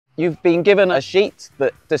You've been given a sheet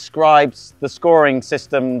that describes the scoring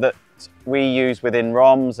system that we use within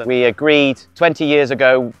ROMs. We agreed 20 years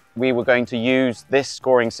ago we were going to use this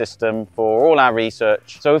scoring system for all our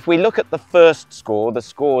research. So if we look at the first score, the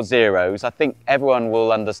score zeros, I think everyone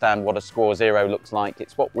will understand what a score zero looks like.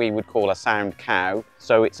 It's what we would call a sound cow.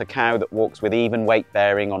 So it's a cow that walks with even weight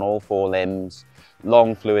bearing on all four limbs,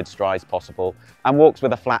 long fluid strides possible, and walks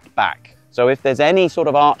with a flat back. So if there's any sort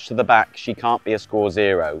of arch to the back, she can't be a score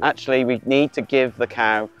zero. Actually, we need to give the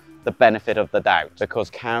cow the benefit of the doubt because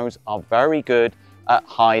cows are very good at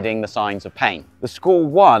hiding the signs of pain. The score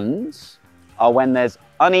ones are when there's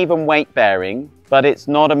uneven weight bearing, but it's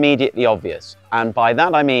not immediately obvious. And by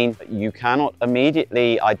that I mean you cannot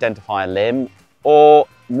immediately identify a limb, or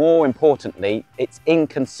more importantly, it's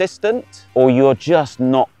inconsistent or you're just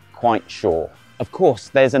not quite sure. Of course,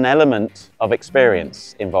 there's an element of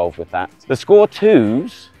experience involved with that. The score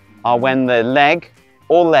twos are when the leg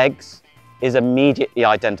or legs is immediately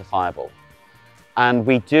identifiable. And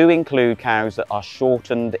we do include cows that are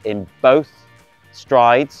shortened in both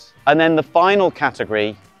strides. And then the final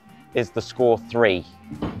category is the score three.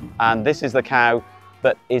 And this is the cow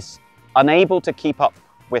that is unable to keep up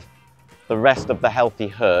with the rest of the healthy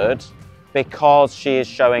herd because she is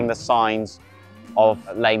showing the signs of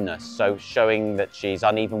lameness, so showing that she's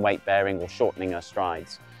uneven weight bearing or shortening her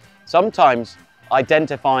strides. Sometimes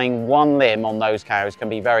identifying one limb on those cows can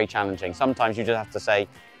be very challenging. Sometimes you just have to say,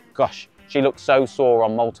 gosh, she looks so sore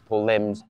on multiple limbs.